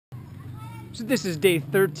So this is day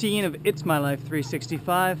 13 of It's My Life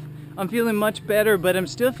 365. I'm feeling much better, but I'm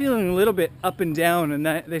still feeling a little bit up and down, and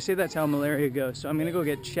they say that's how malaria goes. So I'm gonna go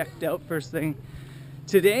get checked out first thing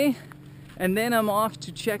today, and then I'm off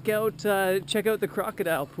to check out the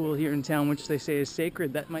crocodile pool here in town, which they say is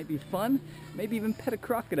sacred. That might be fun. Maybe even pet a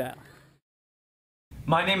crocodile.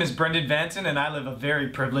 My name is Brendan Vanson, and I live a very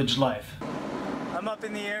privileged life. I'm up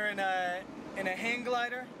in the air in a hang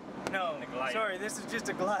glider. No, sorry, this is just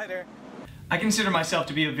a glider. I consider myself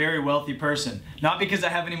to be a very wealthy person, not because I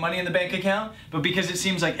have any money in the bank account, but because it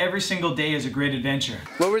seems like every single day is a great adventure.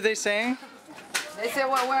 What were they saying? They said,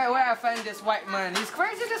 well, where I find this white man? He's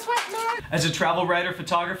crazy, this white man. As a travel writer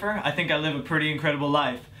photographer, I think I live a pretty incredible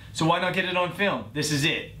life. So why not get it on film? This is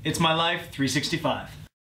it. It's my life 365.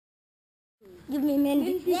 Give me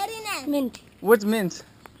mint. Very nice. Mint. What's mint?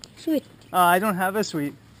 Sweet. I don't have a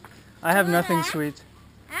sweet. I have nothing sweet.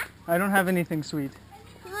 I don't have anything sweet.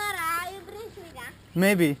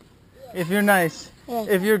 Maybe. If you're nice. Yeah.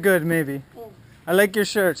 If you're good, maybe. Yeah. I like your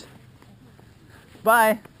shirt.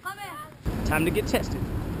 Bye. Time to get tested.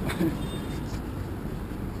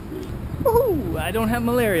 Woohoo! I don't have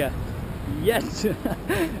malaria. Yet.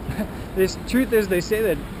 The truth is, they say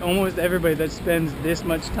that almost everybody that spends this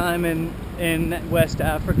much time in West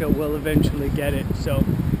Africa will eventually get it. So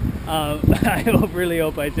I really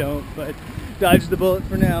hope I don't, but dodge the bullet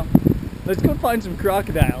for now. Let's go find some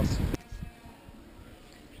crocodiles.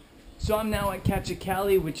 So I'm now at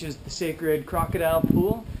Kachikally, which is the sacred crocodile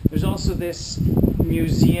pool. There's also this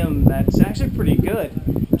museum that's actually pretty good,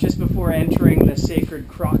 just before entering the sacred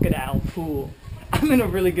crocodile pool. I'm in a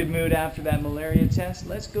really good mood after that malaria test.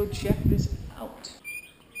 Let's go check this out.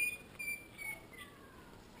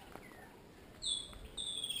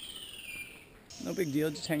 No big deal,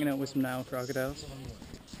 just hanging out with some Nile crocodiles.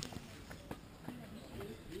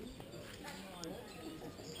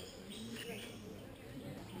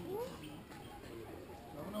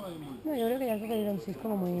 No, yo creo que ya se salieron, sí, es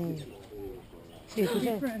como muy... Sí, tú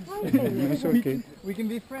sabes. It's okay. We can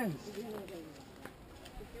be friends.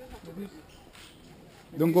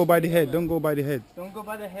 Don't go by the head. Don't go by the head. Don't go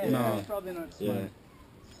by the head. No. That's probably not smart.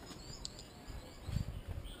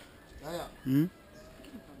 Yeah. Hmm?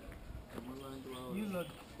 You look...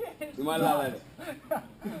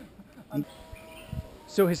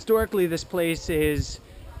 So historically, this place is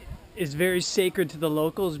very sacred to the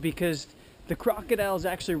locals because the crocodiles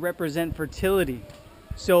actually represent fertility.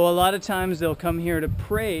 So a lot of times they'll come here to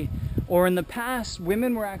pray, or in the past,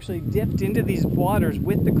 women were actually dipped into these waters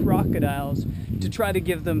with the crocodiles to try to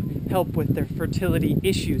give them help with their fertility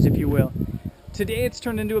issues, if you will. Today it's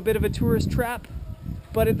turned into a bit of a tourist trap,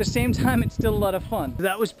 but at the same time it's still a lot of fun.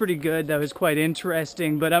 That was pretty good, that was quite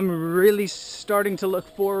interesting, but I'm really starting to look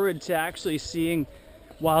forward to actually seeing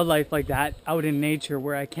wildlife like that out in nature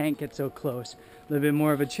where I can't get so close. A little bit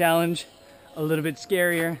more of a challenge, a little bit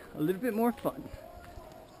scarier, a little bit more fun.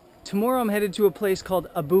 Tomorrow I'm headed to a place called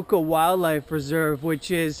Abuko Wildlife Reserve,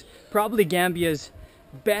 which is probably Gambia's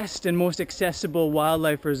best and most accessible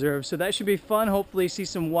wildlife reserve. So that should be fun. Hopefully see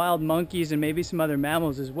some wild monkeys and maybe some other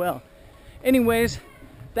mammals as well. Anyways,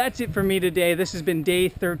 that's it for me today. This has been day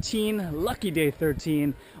 13, lucky day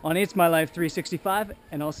 13 on It's My Life 365,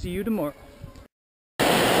 and I'll see you tomorrow.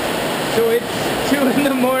 So it's 2 in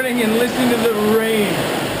the morning and listen to the rain.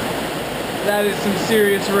 That is some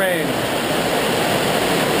serious rain.